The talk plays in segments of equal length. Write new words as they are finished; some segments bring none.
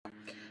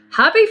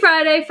Happy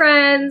Friday,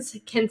 friends!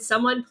 Can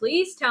someone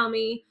please tell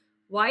me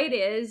why it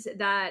is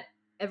that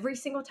every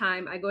single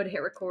time I go to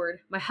hit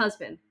record, my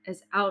husband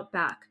is out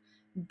back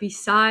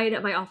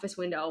beside my office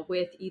window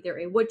with either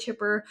a wood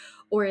chipper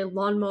or a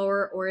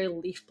lawnmower or a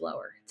leaf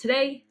blower?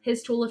 Today,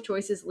 his tool of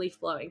choice is leaf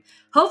blowing.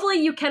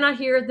 Hopefully you cannot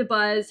hear the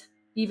buzz.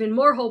 Even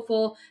more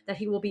hopeful that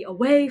he will be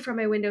away from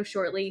my window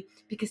shortly,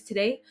 because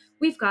today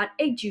we've got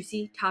a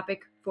juicy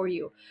topic for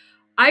you.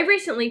 I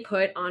recently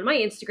put on my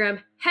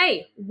Instagram,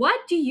 hey, what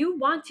do you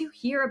want to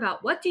hear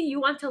about? What do you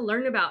want to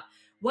learn about?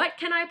 What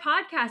can I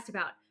podcast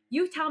about?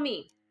 You tell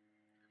me.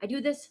 I do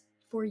this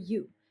for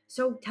you.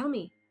 So tell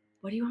me,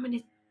 what do you want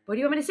me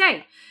to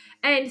say?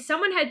 And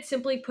someone had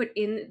simply put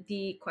in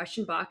the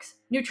question box,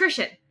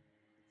 nutrition,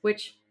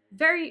 which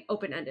very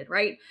open-ended,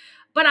 right?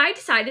 But I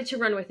decided to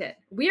run with it.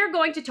 We are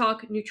going to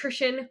talk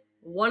nutrition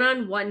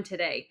one-on-one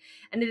today.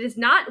 And it is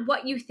not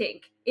what you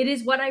think. It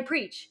is what I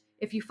preach.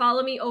 If you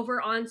follow me over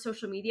on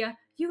social media,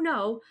 you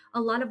know a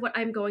lot of what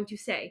I'm going to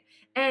say.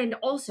 And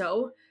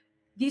also,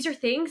 these are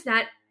things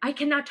that I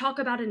cannot talk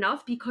about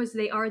enough because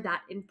they are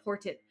that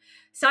important.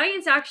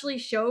 Science actually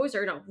shows,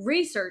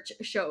 research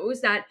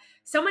shows that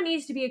someone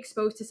needs to be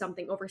exposed to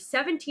something over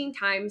 17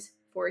 times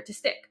for it to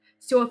stick.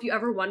 So if you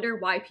ever wonder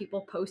why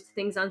people post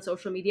things on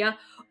social media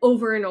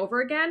over and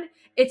over again,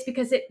 it's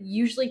because it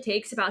usually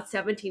takes about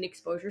 17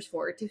 exposures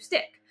for it to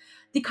stick.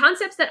 The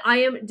concepts that I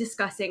am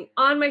discussing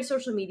on my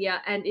social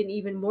media and in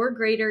even more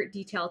greater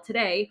detail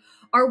today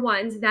are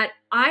ones that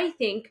I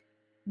think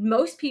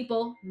most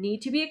people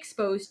need to be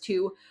exposed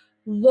to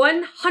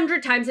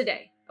 100 times a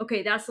day.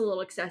 Okay, that's a little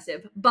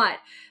excessive, but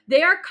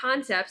they are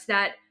concepts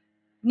that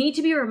need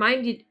to be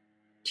reminded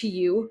to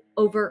you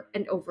over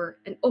and over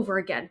and over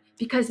again,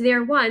 because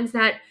they're ones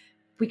that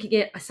we can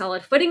get a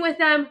solid footing with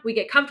them, we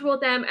get comfortable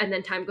with them, and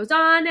then time goes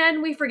on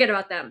and we forget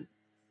about them.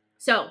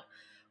 So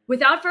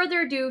without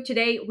further ado,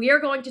 today we are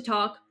going to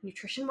talk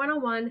Nutrition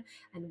 101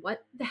 and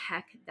what the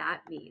heck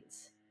that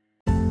means.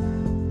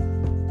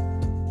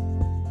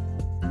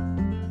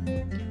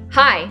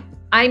 Hi,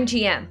 I'm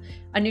GM,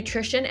 a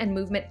nutrition and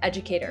movement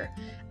educator.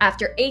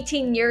 After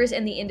 18 years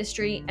in the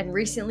industry and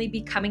recently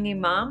becoming a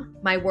mom,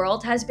 my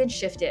world has been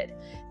shifted.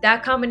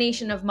 That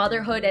combination of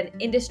motherhood and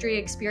industry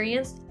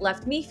experience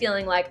left me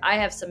feeling like I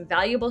have some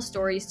valuable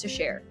stories to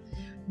share.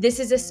 This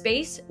is a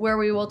space where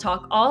we will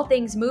talk all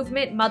things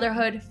movement,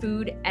 motherhood,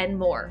 food, and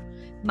more.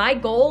 My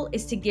goal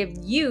is to give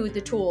you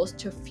the tools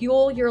to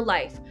fuel your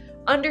life,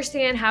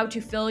 understand how to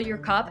fill your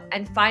cup,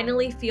 and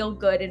finally feel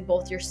good in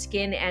both your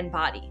skin and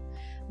body.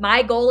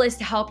 My goal is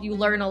to help you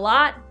learn a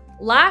lot,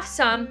 laugh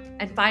some,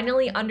 and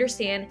finally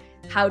understand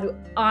how to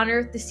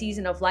honor the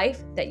season of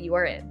life that you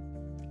are in.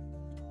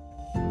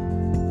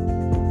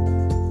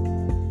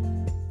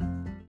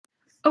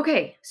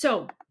 Okay,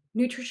 so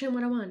Nutrition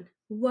 101.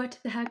 What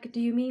the heck do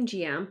you mean,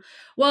 GM?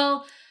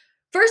 Well,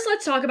 first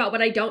let's talk about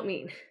what I don't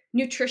mean.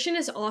 Nutrition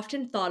is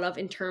often thought of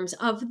in terms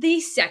of the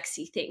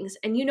sexy things.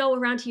 And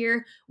around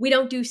here, we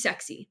don't do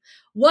sexy.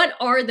 What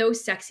are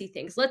those sexy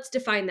things? Let's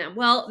define them.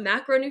 Well,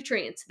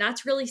 macronutrients,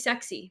 that's really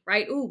sexy,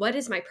 right? Ooh, what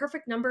is my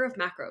perfect number of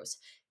macros?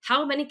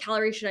 How many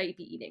calories should I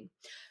be eating?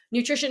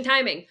 Nutrition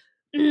timing.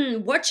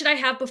 What should I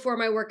have before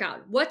my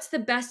workout? What's the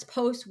best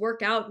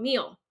post-workout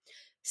meal?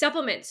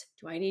 Supplements.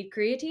 Do I need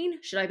creatine?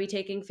 Should I be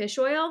taking fish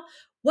oil?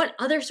 What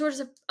other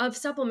sorts of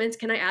supplements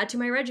can I add to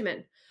my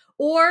regimen?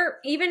 Or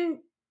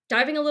even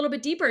diving a little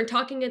bit deeper and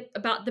talking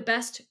about the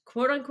best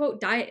quote unquote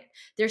diet.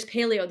 There's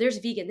paleo, there's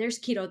vegan, there's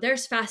keto,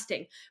 there's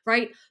fasting,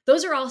 right?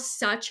 Those are all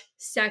such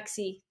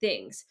sexy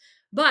things.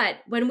 But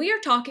when we are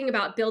talking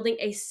about building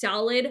a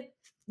solid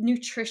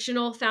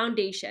nutritional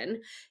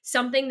foundation,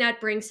 something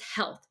that brings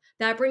health,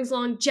 that brings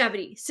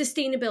longevity,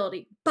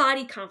 sustainability,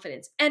 body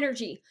confidence,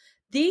 energy,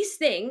 these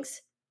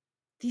things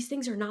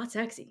are not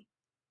sexy.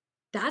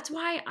 That's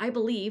why I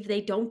believe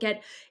they don't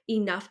get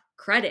enough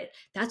credit.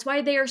 That's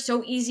why they are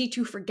so easy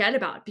to forget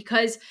about,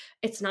 because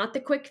it's not the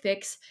quick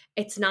fix.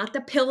 It's not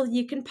the pill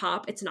you can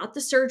pop. It's not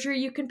the surgery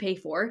you can pay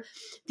for.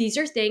 These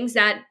are things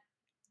that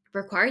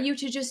require you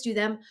to just do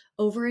them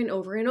over and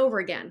over and over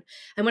again.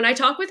 And when I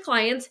talk with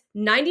clients,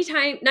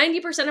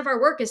 90% of our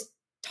work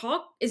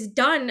is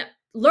done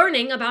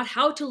learning about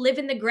how to live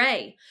in the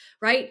gray,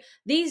 right?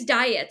 These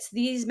diets,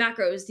 these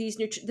macros,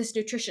 this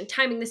nutrition,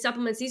 timing, the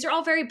supplements, these are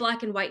all very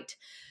black and white.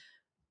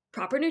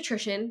 Proper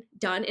nutrition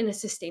done in a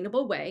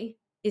sustainable way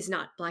is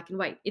not black and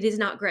white. It is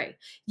not gray.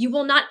 You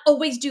will not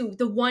always do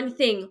the one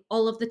thing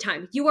all of the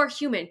time. You are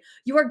human.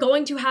 You are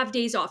going to have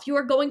days off. You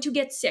are going to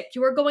get sick.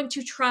 You are going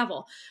to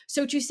travel.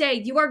 So to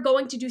say you are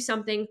going to do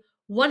something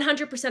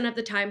 100% of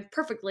the time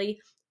perfectly,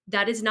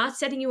 that is not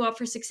setting you up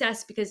for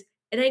success, because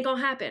it ain't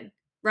gonna happen,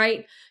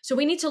 right? So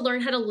we need to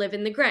learn how to live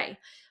in the gray.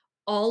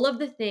 All of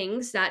the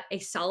things that a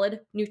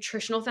solid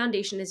nutritional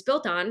foundation is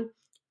built on,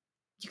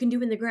 you can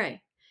do in the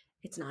gray.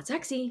 It's not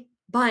sexy,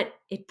 but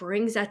it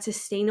brings that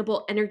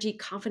sustainable energy,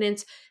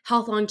 confidence,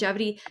 health,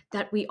 longevity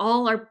that we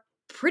all are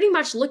pretty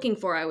much looking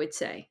for, I would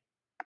say.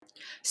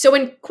 So,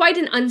 in quite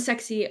an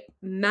unsexy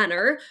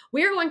manner,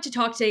 we are going to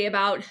talk today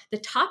about the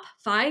top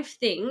 5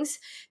 things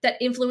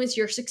that influence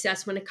your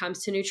success when it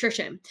comes to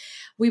nutrition.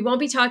 We won't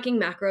be talking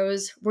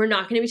macros, we're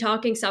not going to be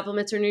talking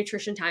supplements or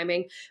nutrition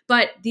timing,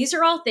 but these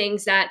are all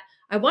things that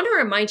I want to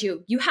remind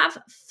you you have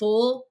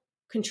full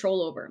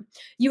control over.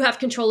 You have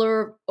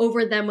control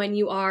over them when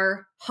you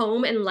are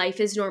home and life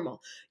is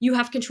normal. You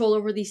have control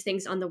over these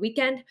things on the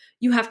weekend.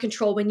 You have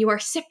control when you are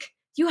sick.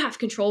 You have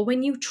control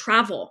when you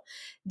travel.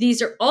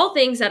 These are all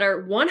things that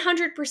are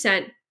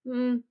 100%,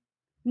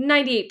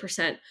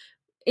 98%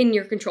 in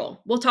your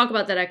control. We'll talk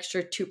about that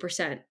extra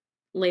 2%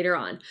 later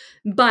on.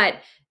 But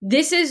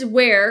this is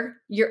where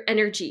your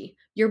energy,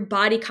 your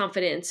body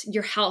confidence,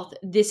 your health,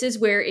 this is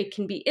where it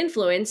can be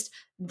influenced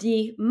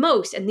the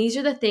most. And these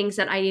are the things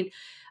that I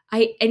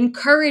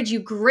encourage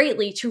you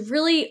greatly to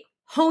really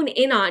hone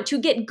in on, to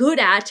get good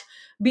at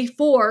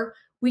before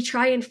we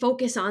try and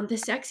focus on the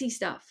sexy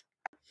stuff.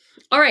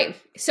 All right.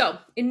 So,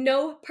 in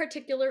no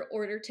particular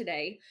order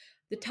today,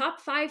 the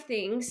top 5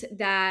 things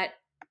that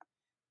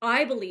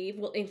I believe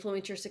will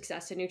influence your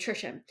success in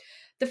nutrition.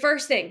 The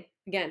first thing,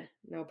 again,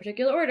 no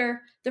particular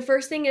order, the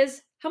first thing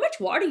is how much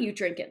water you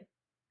drinking.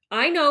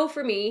 I know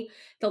for me,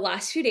 the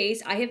last few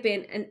days, I have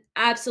been an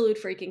absolute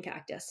freaking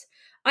cactus.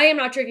 I am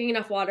not drinking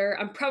enough water.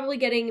 I'm probably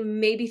getting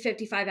maybe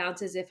 55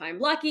 ounces if I'm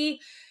lucky.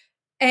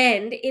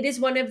 And it is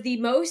one of the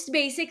most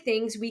basic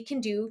things we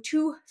can do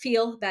to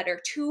feel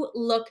better, to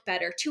look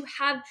better, to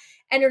have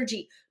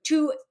energy,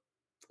 to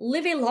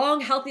live a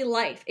long, healthy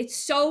life. It's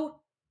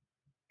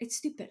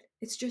stupid.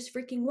 It's just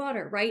freaking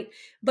water, right?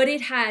 But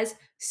it has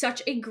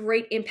such a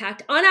great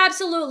impact on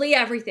absolutely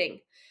everything.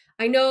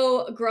 I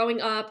know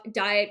growing up,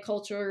 diet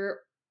culture,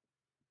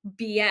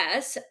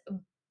 BS.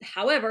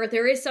 However,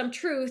 there is some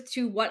truth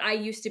to what I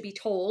used to be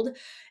told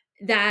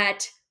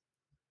that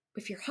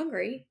if you're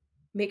hungry,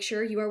 make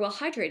sure you are well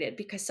hydrated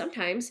because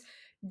sometimes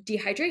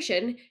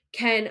dehydration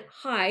can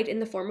hide in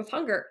the form of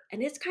hunger.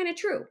 And it's kind of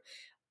true.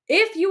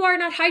 If you are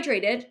not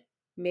hydrated,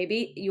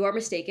 maybe you are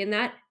mistaken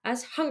that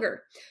as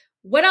hunger.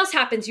 What else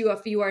happens to you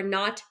if you are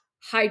not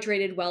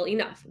hydrated well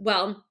enough?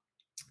 Well,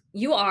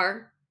 you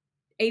are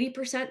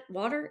 80%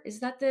 water. Is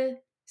that the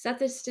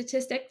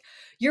statistic?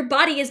 Your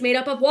body is made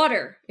up of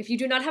water. If you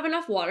do not have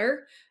enough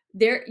water,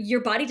 your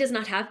body does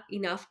not have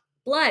enough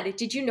blood.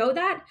 Did you know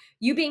that?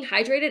 You being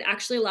hydrated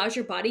actually allows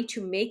your body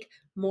to make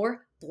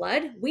more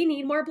blood. We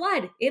need more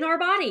blood in our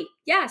body.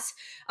 Yes.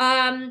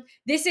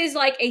 This is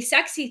like a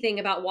sexy thing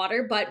about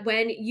water, but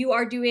when you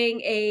are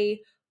doing a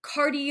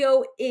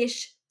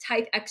cardio-ish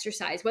type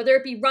exercise, whether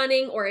it be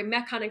running or a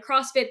Metcon and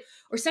CrossFit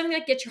or something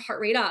that gets your heart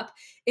rate up,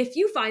 if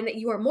you find that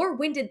you are more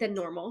winded than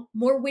normal,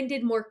 more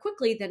winded more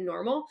quickly than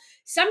normal,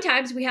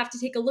 sometimes we have to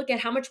take a look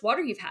at how much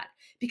water you've had.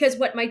 Because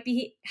what might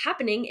be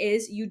happening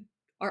is you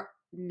are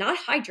not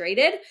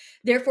hydrated,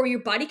 therefore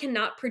your body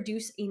cannot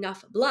produce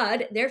enough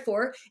blood,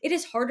 therefore it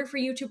is harder for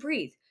you to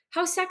breathe.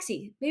 How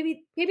sexy.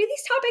 Maybe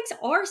these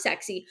topics are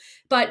sexy,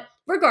 but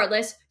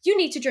regardless, you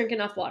need to drink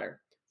enough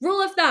water.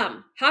 Rule of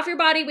thumb, half your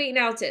body weight in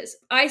ounces.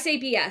 I say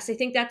BS. I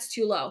think that's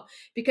too low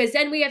because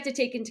then we have to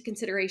take into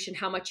consideration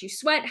how much you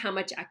sweat, how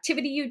much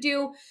activity you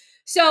do.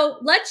 So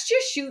let's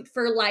just shoot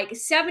for like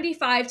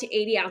 75 to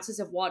 80 ounces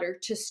of water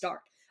to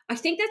start. I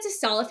think that's a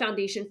solid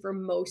foundation for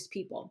most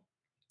people.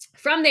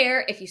 From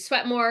there, if you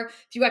sweat more,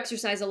 if you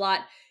exercise a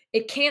lot,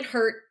 it can't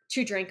hurt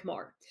to drink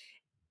more.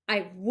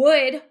 I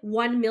would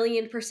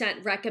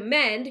 1,000,000%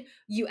 recommend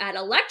you add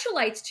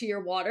electrolytes to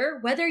your water,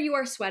 whether you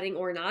are sweating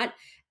or not,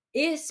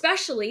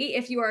 especially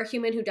if you are a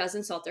human who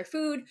doesn't salt their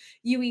food.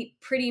 You eat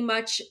pretty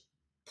much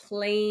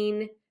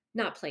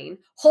not plain,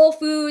 whole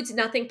foods,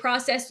 nothing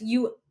processed.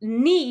 You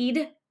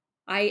need,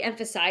 I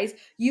emphasize,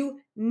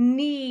 you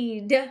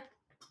need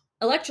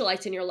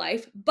electrolytes in your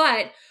life,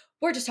 but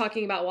we're just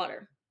talking about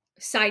water.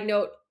 Side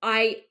note,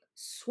 I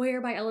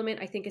swear by Element,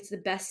 I think it's the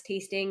best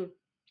tasting,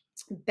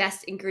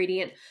 best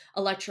ingredient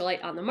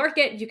electrolyte on the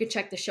market. You can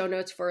check the show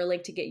notes for a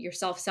link to get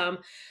yourself some.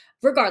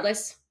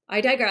 Regardless, I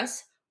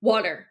digress.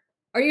 Water.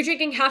 Are you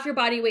drinking half your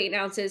body weight in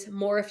ounces?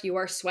 More if you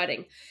are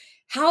sweating.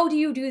 How do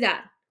you do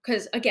that?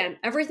 Because again,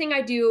 everything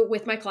I do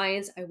with my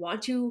clients, I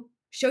want to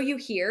show you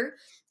here.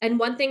 And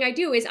one thing I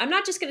do is I'm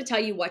not just going to tell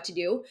you what to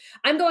do.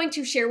 I'm going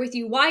to share with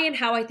you why and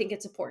how I think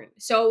it's important.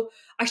 So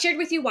I shared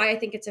with you why I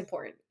think it's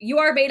important. You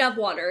are made of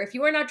water. If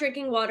you are not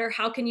drinking water,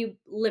 how can you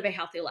live a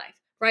healthy life,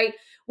 right?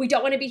 We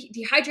don't want to be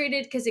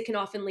dehydrated because it can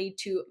often lead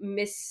to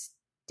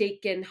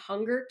mistaken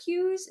hunger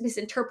cues,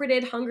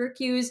 misinterpreted hunger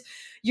cues.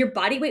 Your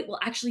body weight will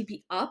actually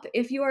be up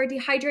if you are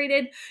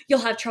dehydrated. You'll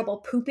have trouble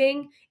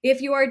pooping if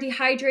you are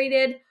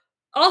dehydrated.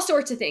 All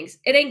sorts of things.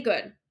 It ain't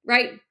good,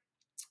 right?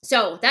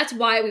 So that's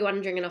why we want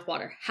to drink enough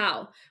water.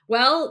 How?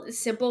 Well,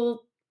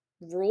 simple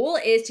rule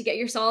is to get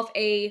yourself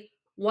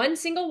one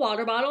single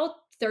water bottle,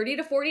 30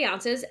 to 40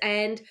 ounces,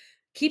 and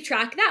keep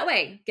track that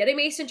way. Get a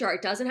mason jar.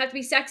 It doesn't have to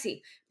be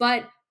sexy,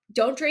 but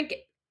don't drink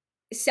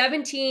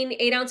 17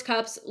 8-ounce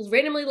cups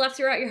randomly left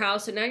throughout your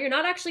house. So now you're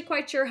not actually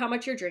quite sure how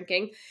much you're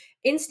drinking.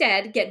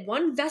 Instead, get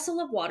one vessel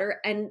of water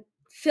and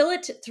Fill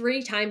it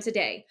 3 times a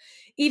day.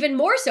 Even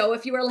more so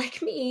if you are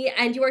like me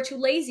and you are too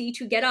lazy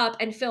to get up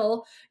and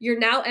fill your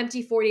now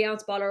empty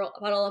 40-ounce bottle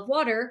of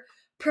water,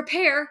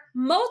 prepare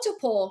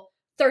multiple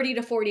 30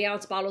 to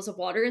 40-ounce bottles of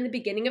water in the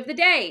beginning of the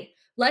day.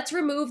 Let's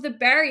remove the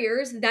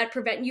barriers that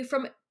prevent you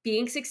from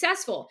being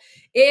successful.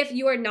 If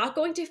you are not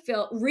going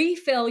to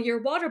refill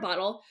your water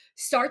bottle,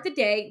 start the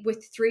day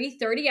with 3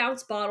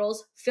 30-ounce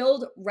bottles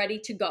filled, ready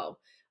to go.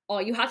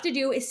 All you have to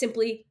do is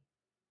simply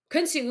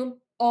consume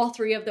all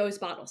 3 of those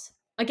bottles.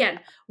 Again,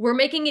 we're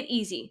making it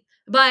easy,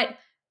 but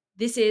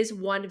this is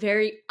one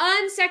very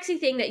unsexy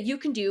thing that you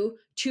can do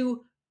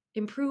to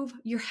improve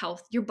your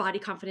health, your body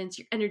confidence,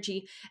 your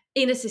energy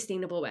in a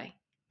sustainable way.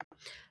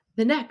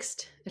 The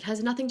next, it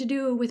has nothing to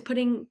do with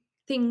putting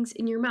things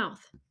in your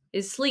mouth,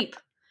 is sleep.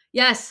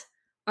 Yes,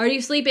 are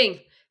you sleeping?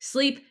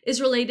 Sleep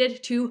is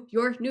related to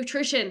your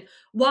nutrition.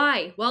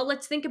 Why? Well,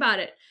 let's think about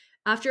it.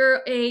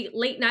 After a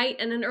late night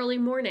and an early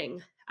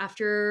morning,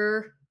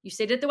 after you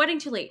stayed at the wedding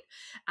too late,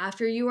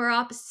 after you are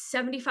up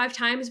 75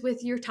 times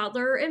with your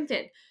toddler or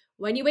infant,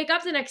 when you wake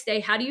up the next day,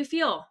 how do you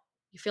feel?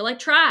 You feel like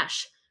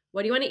trash.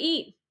 What do you want to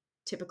eat?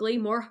 Typically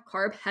more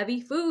carb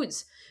heavy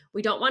foods.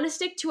 We don't want to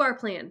stick to our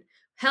plan.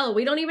 Hell,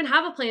 we don't even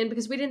have a plan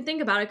because we didn't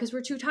think about it because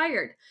we're too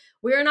tired.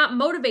 We are not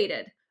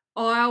motivated.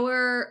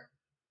 Our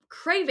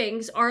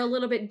cravings are a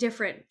little bit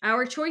different.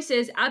 Our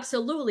choices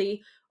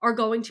absolutely are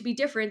going to be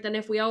different than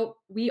if we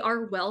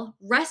are well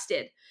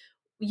rested.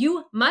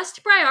 You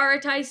must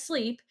prioritize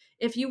sleep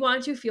if you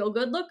want to feel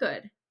good, look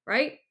good,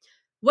 right?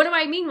 What do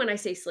I mean when I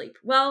say sleep?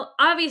 Well,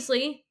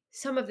 obviously,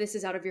 some of this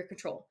is out of your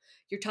control.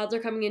 Your toddler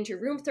coming into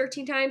your room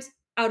 13 times,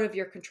 out of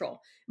your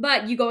control.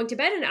 But you going to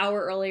bed an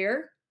hour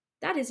earlier,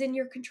 that is in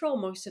your control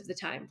most of the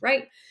time,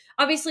 right?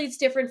 Obviously, it's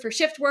different for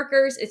shift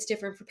workers, it's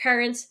different for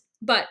parents,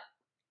 but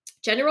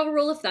general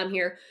rule of thumb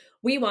here,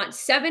 we want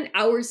 7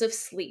 hours of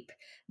sleep.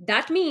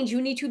 That means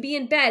you need to be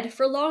in bed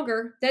for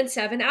longer than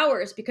 7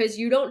 hours because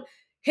you don't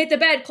hit the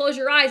bed, close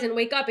your eyes, and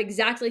wake up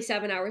exactly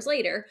 7 hours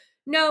later.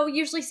 No,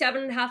 usually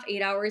 7.5,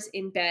 8 hours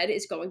in bed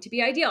is going to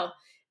be ideal.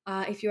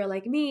 If you are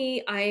like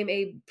me, I am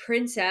a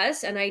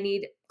princess and I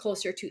need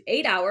closer to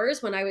 8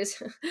 hours. When I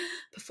was,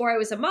 before I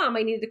was a mom,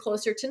 I needed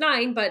closer to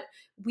 9, but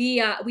we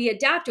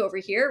adapt over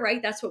here,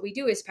 right? That's what we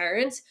do as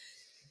parents.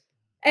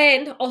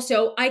 And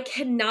also, I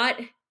cannot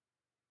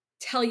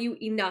tell you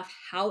enough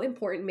how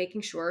important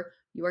making sure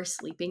you are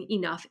sleeping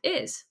enough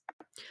is.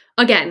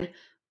 Again,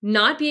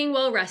 not being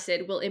well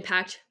rested will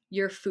impact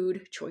your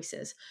food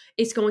choices.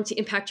 It's going to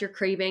impact your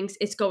cravings.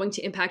 It's going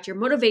to impact your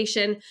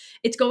motivation.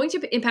 It's going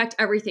to impact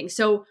everything.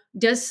 So,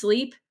 does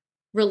sleep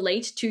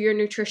relate to your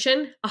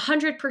nutrition?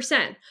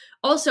 100%.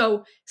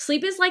 Also,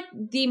 sleep is like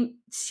the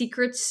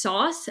secret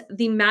sauce,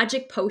 the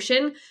magic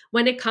potion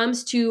when it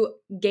comes to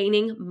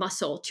gaining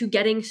muscle, to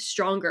getting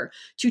stronger,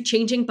 to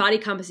changing body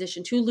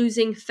composition, to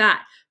losing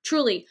fat.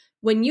 Truly,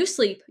 when you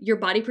sleep, your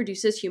body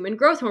produces human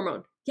growth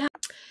hormone. Yeah.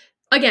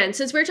 Again,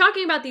 since we're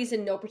talking about these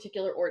in no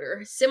particular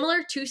order,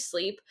 similar to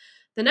sleep,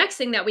 the next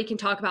thing that we can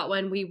talk about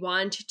when we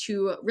want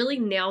to really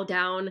nail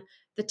down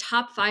the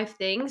top 5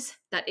 things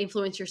that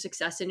influence your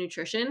success in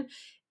nutrition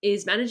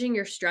is managing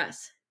your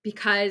stress,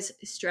 because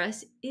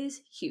stress is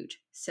huge.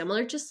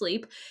 Similar to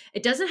sleep,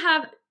 it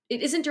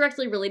isn't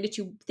directly related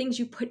to things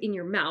you put in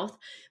your mouth,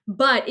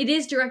 but it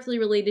is directly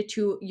related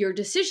to your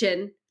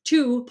decision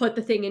to put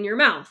the thing in your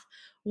mouth.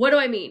 What do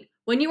I mean?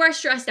 When you are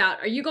stressed out,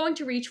 are you going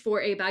to reach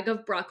for a bag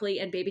of broccoli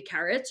and baby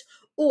carrots?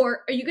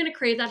 Or are you going to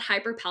crave that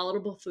hyper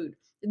palatable food?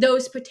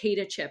 Those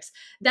potato chips,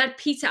 that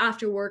pizza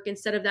after work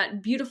instead of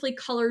that beautifully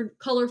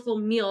colorful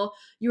meal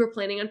you were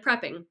planning on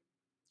prepping?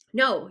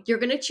 No, you're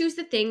going to choose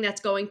the thing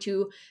that's going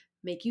to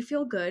make you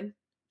feel good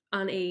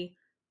on a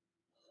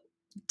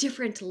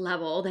different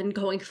level than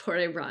going for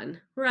a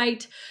run,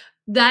 right?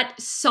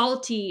 That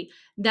salty,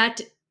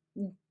 that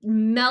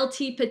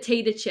melty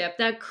potato chip,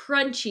 that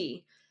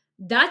crunchy,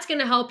 that's going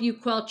to help you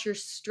quell your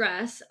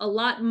stress a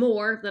lot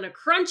more than a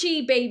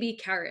crunchy baby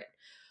carrot.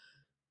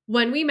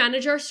 When we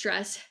manage our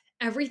stress,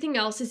 everything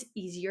else is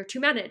easier to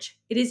manage.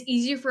 It is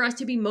easier for us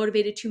to be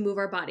motivated to move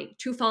our body,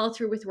 to follow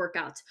through with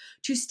workouts,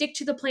 to stick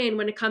to the plan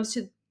when it comes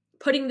to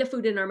putting the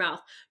food in our mouth,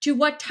 to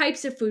what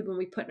types of food when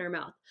we put in our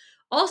mouth.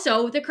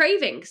 Also, the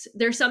cravings.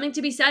 There's something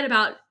to be said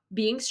about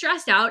being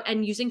stressed out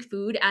and using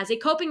food as a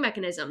coping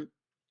mechanism.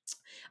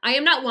 I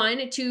am not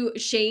one to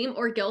shame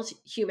or guilt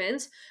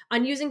humans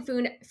on using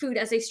food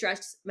as a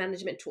stress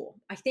management tool.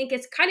 I think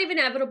it's kind of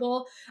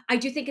inevitable. I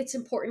do think it's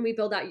important we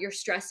build out your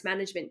stress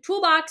management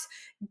toolbox,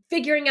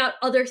 figuring out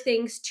other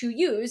things to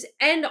use.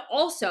 And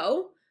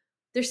also,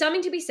 there's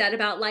something to be said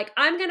about like,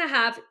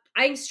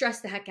 I'm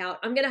stressed the heck out.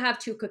 I'm going to have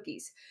 2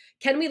 cookies.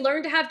 Can we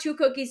learn to have 2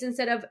 cookies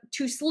instead of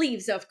 2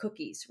 sleeves of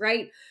cookies,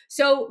 right?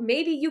 So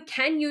maybe you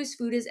can use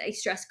food as a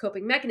stress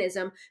coping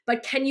mechanism,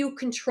 but can you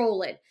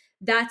control it?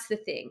 That's the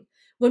thing.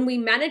 When we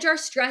manage our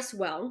stress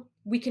well,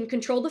 we can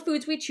control the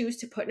foods we choose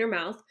to put in our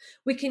mouth.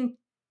 We can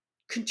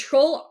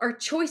control our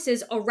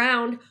choices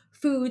around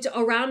foods,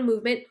 around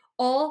movement,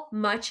 all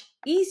much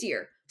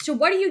easier. So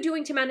what are you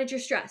doing to manage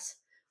your stress?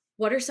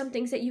 What are some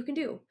things that you can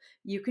do?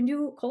 You can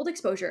do cold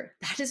exposure.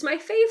 That is my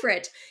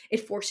favorite.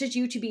 It forces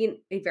you to be in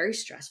a very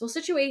stressful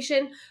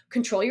situation,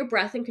 control your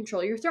breath and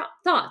control your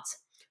thoughts.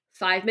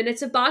 5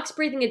 minutes of box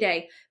breathing a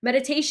day,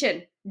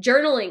 meditation,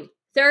 journaling,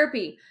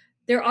 therapy.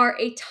 There are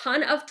a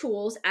ton of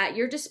tools at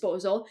your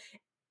disposal.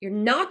 You're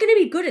not going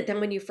to be good at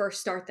them when you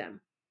first start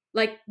them.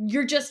 Like,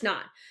 you're just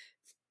not.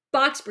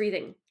 Box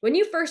breathing. When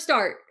you first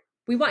start,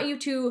 we want you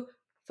to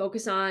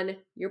focus on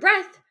your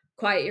breath,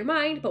 quiet your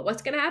mind, but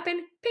what's going to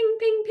happen? Ping,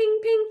 ping, ping,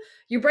 ping.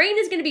 Your brain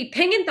is going to be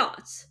pinging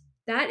thoughts.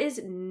 That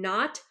is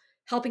not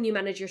helping you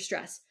manage your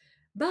stress.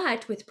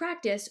 But with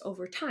practice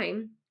over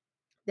time,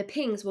 the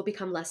pings will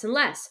become less and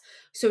less.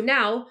 So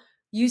now,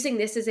 using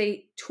this as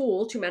a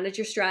tool to manage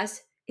your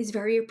stress is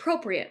very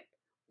appropriate.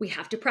 We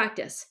have to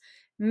practice.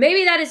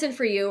 Maybe that isn't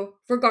for you.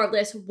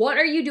 Regardless, what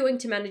are you doing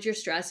to manage your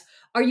stress?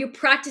 Are you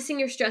practicing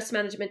your stress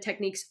management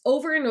techniques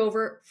over and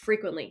over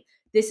frequently?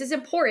 This is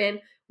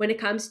important when it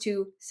comes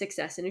to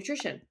success in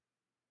nutrition.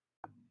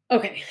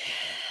 Okay,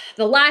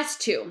 the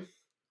last two.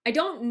 I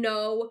don't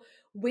know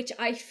which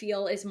I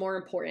feel is more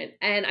important.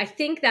 And I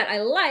think that I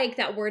like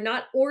that we're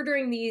not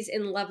ordering these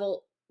in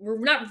level, we're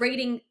not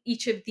rating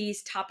each of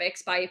these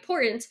topics by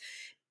importance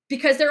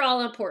because they're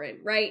all important,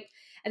 right?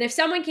 And if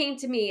someone came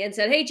to me and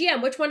said, hey,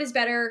 GM, which one is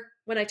better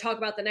when I talk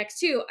about the next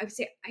two? I would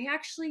say, I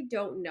actually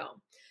don't know.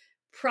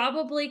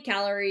 Probably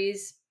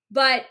calories.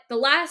 But the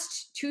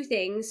last two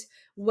things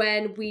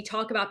when we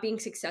talk about being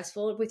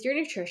successful with your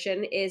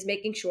nutrition is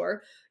making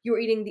sure you're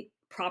eating the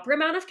proper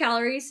amount of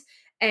calories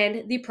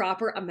and the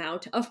proper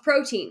amount of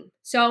protein.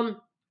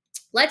 So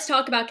let's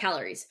talk about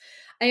calories.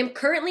 I am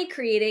currently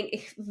creating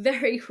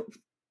a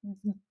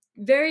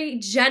very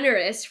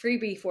generous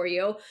freebie for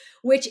you,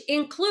 which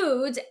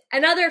includes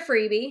another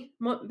freebie,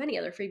 many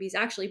other freebies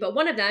actually, but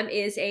one of them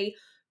is a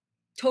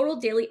total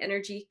daily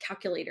energy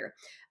calculator.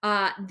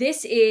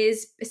 This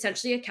is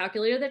essentially a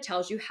calculator that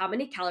tells you how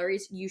many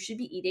calories you should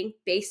be eating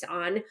based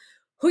on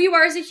who you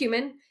are as a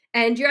human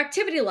and your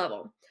activity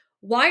level.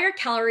 Why are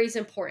calories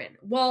important?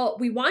 Well,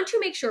 we want to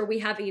make sure we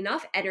have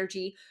enough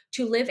energy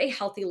to live a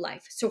healthy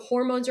life. So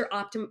hormones are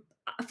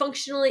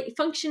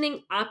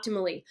functioning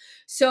optimally.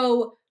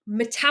 So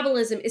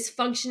metabolism is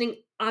functioning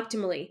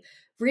optimally.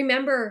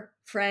 Remember,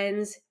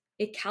 friends,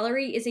 a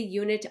calorie is a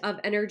unit of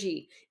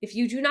energy. If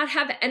you do not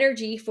have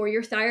energy for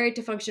your thyroid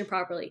to function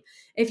properly,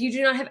 if you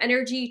do not have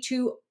energy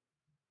to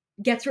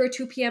get through a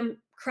 2 p.m.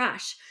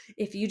 crash,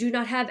 if you do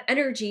not have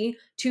energy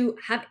to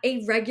have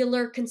a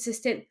regular,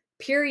 consistent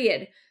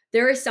period,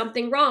 there is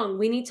something wrong.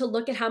 We need to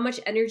look at how much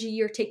energy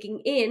you're taking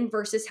in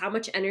versus how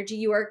much energy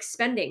you are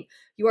expending,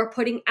 you are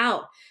putting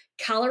out.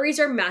 Calories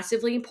are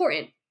massively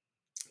important.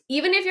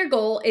 Even if your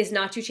goal is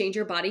not to change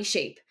your body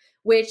shape,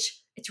 which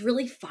it's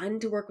really fun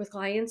to work with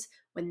clients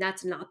when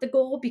that's not the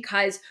goal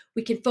because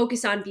we can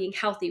focus on being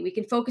healthy. We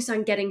can focus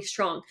on getting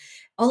strong.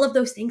 All of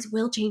those things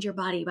will change your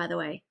body, by the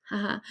way.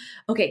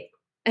 Okay,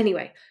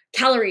 anyway,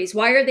 calories,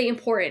 why are they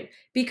important?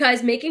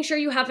 Because making sure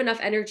you have enough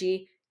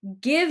energy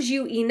gives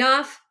you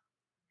enough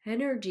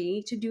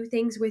energy to do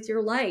things with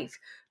your life,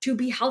 to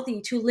be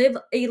healthy, to live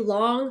a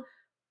long,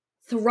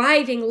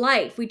 thriving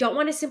life. We don't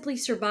want to simply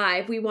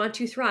survive. We want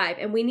to thrive,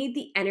 and we need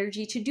the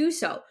energy to do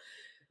so.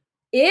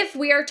 If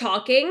we are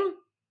talking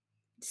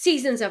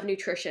seasons of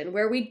nutrition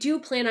where we do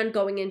plan on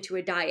going into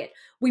a diet,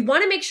 we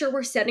want to make sure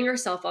we're setting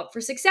ourselves up for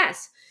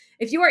success.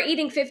 If you are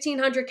eating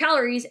 1,500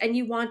 calories and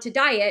you want to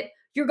diet,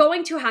 you're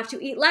going to have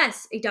to eat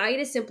less. A diet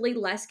is simply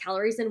less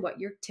calories than what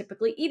you're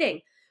typically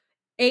eating.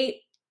 An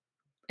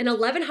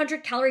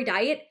 1,100 calorie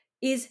diet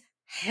is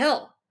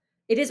hell.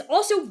 It is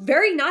also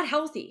very not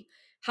healthy.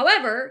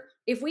 However,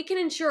 if we can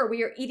ensure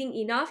we are eating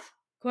enough,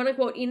 quote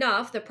unquote,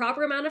 enough, the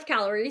proper amount of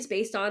calories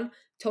based on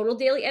total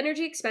daily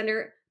energy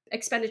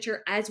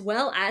expenditure, as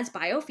well as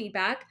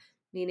biofeedback,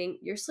 meaning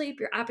your sleep,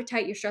 your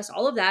appetite, your stress,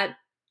 all of that,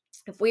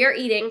 if we are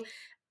eating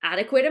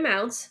adequate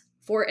amounts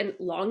for a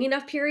long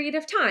enough period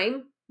of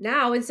time,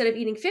 now instead of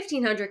eating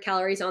 1,500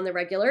 calories on the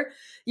regular,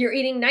 you're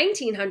eating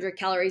 1,900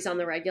 calories on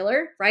the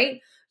regular, right?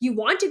 You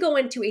want to go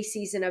into a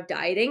season of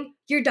dieting.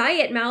 Your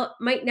diet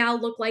might now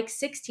look like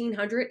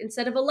 1,600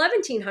 instead of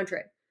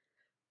 1,100.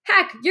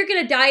 Heck, you're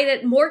going to diet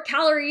at more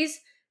calories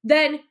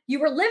than you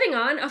were living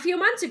on a few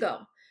months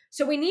ago.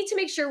 So we need to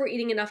make sure we're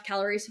eating enough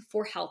calories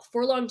for health,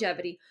 for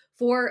longevity,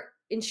 for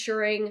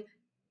ensuring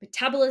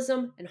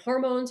metabolism and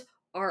hormones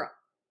are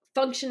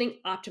functioning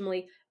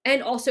optimally,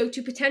 and also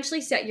to potentially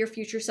set your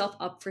future self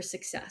up for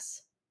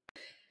success.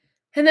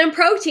 And then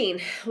protein.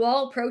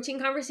 Well, protein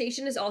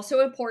conversation is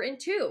also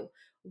important too.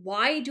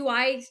 Why do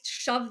I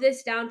shove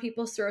this down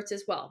people's throats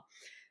as well?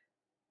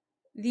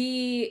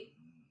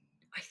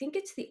 I think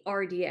it's the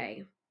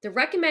RDA. The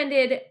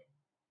recommended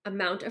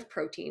amount of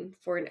protein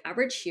for an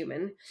average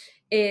human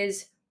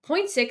is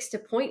 0.6 to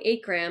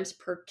 0.8 grams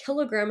per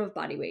kilogram of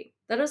body weight.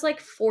 That is like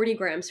 40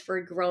 grams for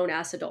a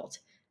grown-ass adult.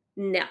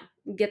 No,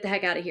 get the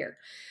heck out of here.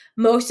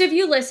 Most of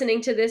you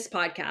listening to this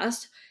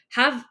podcast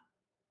have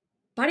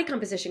body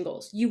composition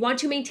goals. You want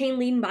to maintain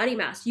lean body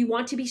mass. You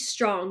want to be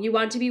strong. You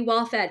want to be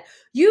well fed.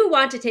 You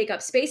want to take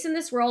up space in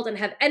this world and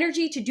have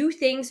energy to do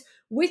things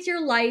with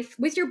your life,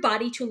 with your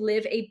body to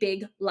live a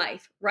big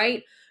life,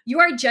 right? You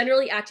are a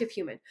generally active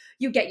human.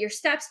 You get your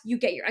steps, you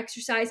get your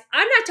exercise.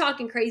 I'm not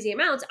talking crazy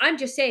amounts. I'm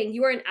just saying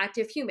you are an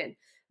active human.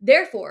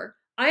 Therefore,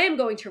 I am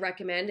going to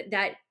recommend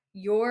that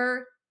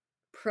your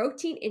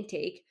protein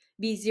intake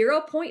be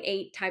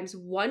 0.8 times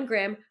 1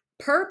 gram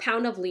per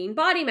pound of lean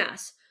body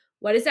mass.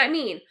 What does that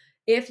mean?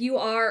 If you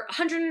are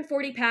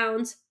 140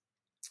 pounds,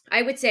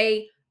 I would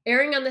say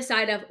erring on the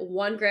side of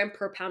 1 gram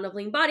per pound of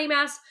lean body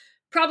mass,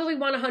 probably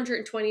want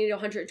 120 to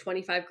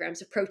 125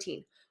 grams of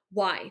protein.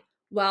 Why?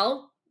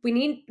 Well, we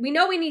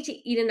know we need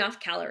to eat enough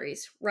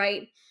calories,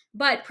 right?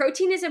 But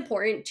protein is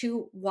important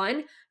to,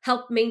 one,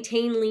 help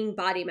maintain lean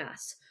body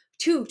mass.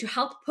 Two, to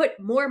help put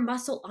more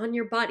muscle on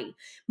your body.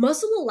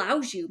 Muscle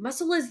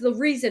is the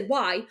reason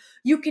why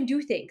you can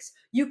do things.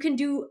 You can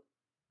do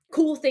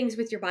cool things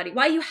with your body,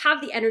 why you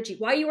have the energy,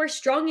 why you are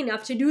strong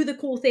enough to do the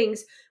cool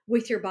things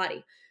with your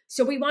body.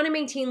 So we want to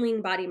maintain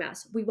lean body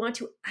mass. We want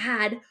to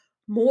add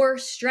more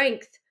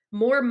strength,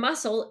 more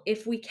muscle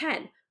if we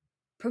can.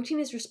 Protein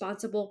is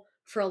responsible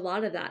for a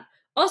lot of that.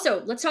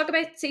 Also, let's talk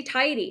about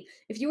satiety.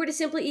 If you were to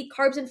simply eat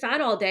carbs and fat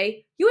all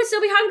day, you would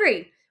still be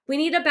hungry. We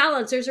need a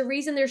balance. There's a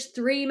reason there's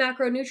 3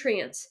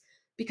 macronutrients,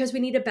 because we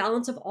need a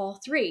balance of all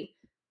 3.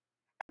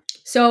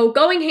 So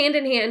going hand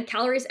in hand,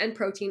 calories and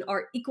protein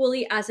are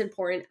equally as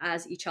important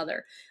as each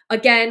other.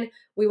 Again,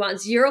 we want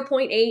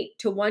 0.8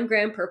 to 1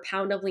 gram per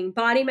pound of lean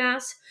body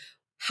mass.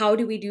 How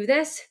do we do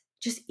this?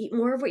 Just eat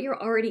more of what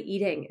you're already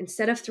eating.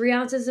 Instead of 3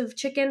 ounces of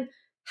chicken,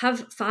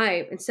 have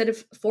 5. Instead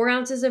of 4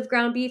 ounces of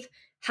ground beef,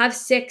 have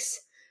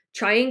 6.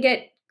 Try and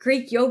get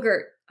Greek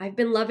yogurt. I've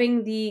been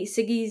loving the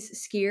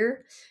Siggy's Skyr.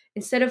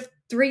 Instead of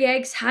 3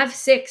 eggs, have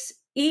 6.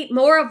 Eat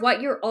more of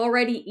what you're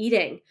already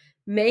eating.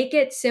 Make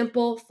it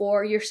simple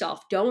for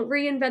yourself. Don't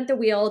reinvent the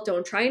wheel.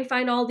 Don't try and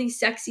find all these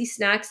sexy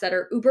snacks that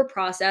are uber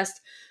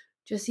processed.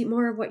 Just eat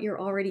more of what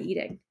you're already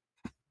eating.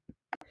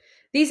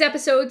 These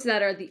episodes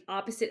that are the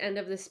opposite end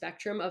of the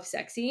spectrum of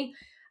sexy,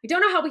 I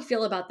don't know how we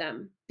feel about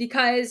them,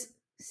 because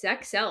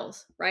sex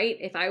sells, right?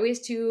 If I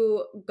was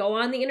to go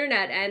on the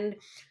internet and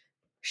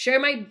share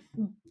my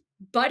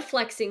butt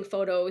flexing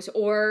photos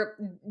or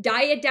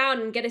diet down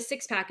and get a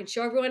 6-pack and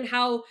show everyone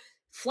how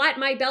flat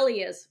my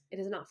belly is. It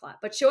is not flat,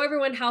 but show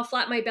everyone how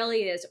flat my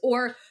belly is.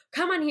 Or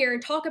come on here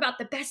and talk about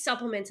the best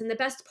supplements and the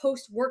best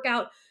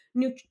post-workout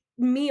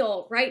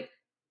meal, right?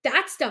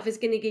 That stuff is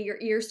going to get your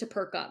ears to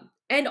perk up.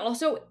 And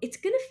also, it's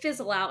going to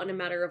fizzle out in a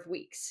matter of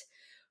weeks.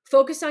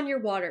 Focus on your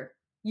water,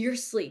 your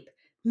sleep,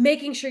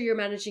 making sure you're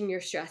managing your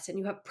stress and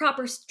you have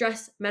proper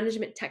stress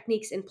management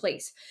techniques in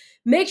place.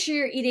 Make sure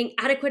you're eating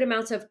adequate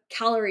amounts of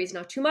calories,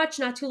 not too much,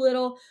 not too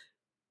little.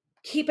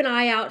 Keep an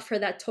eye out for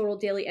that total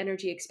daily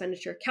energy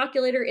expenditure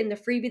calculator in the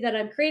freebie that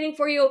I'm creating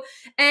for you,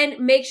 and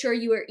make sure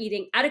you are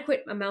eating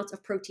adequate amounts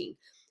of protein.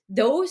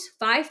 Those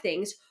 5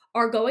 things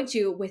are going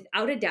to,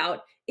 without a doubt,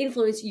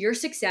 influence your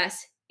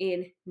success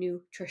in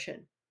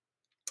nutrition.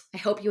 I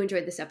hope you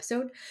enjoyed this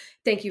episode.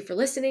 Thank you for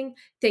listening.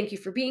 Thank you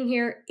for being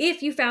here.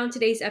 If you found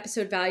today's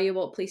episode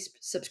valuable, please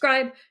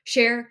subscribe,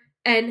 share,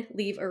 and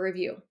leave a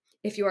review.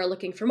 If you are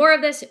looking for more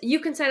of this, you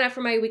can sign up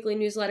for my weekly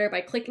newsletter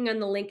by clicking on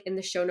the link in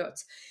the show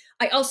notes.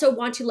 I also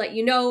want to let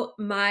you know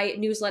my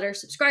newsletter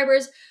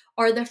subscribers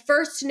are the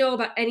first to know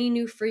about any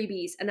new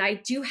freebies. And I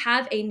do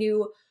have a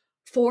new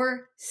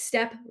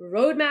 4-step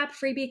roadmap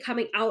freebie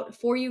coming out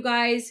for you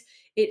guys.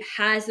 It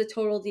has the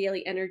total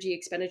daily energy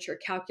expenditure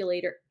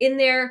calculator in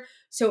there.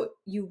 So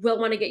you will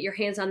want to get your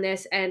hands on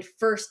this and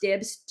first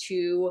dibs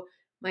to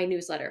my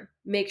newsletter.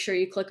 Make sure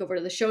you click over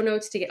to the show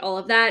notes to get all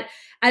of that,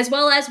 as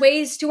well as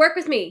ways to work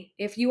with me.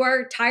 If you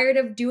are tired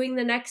of doing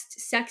the next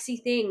sexy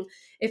thing,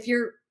 if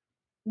you're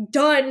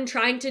done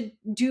trying to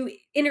do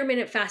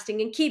intermittent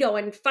fasting and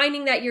keto and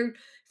finding that you're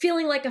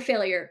feeling like a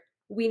failure,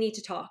 we need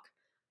to talk.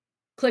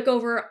 Click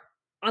over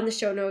on the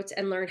show notes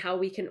and learn how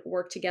we can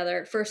work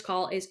together. First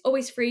call is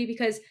always free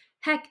because,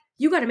 heck,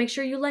 you got to make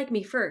sure you like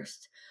me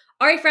first.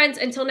 All right, friends,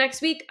 until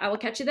next week, I will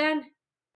catch you then.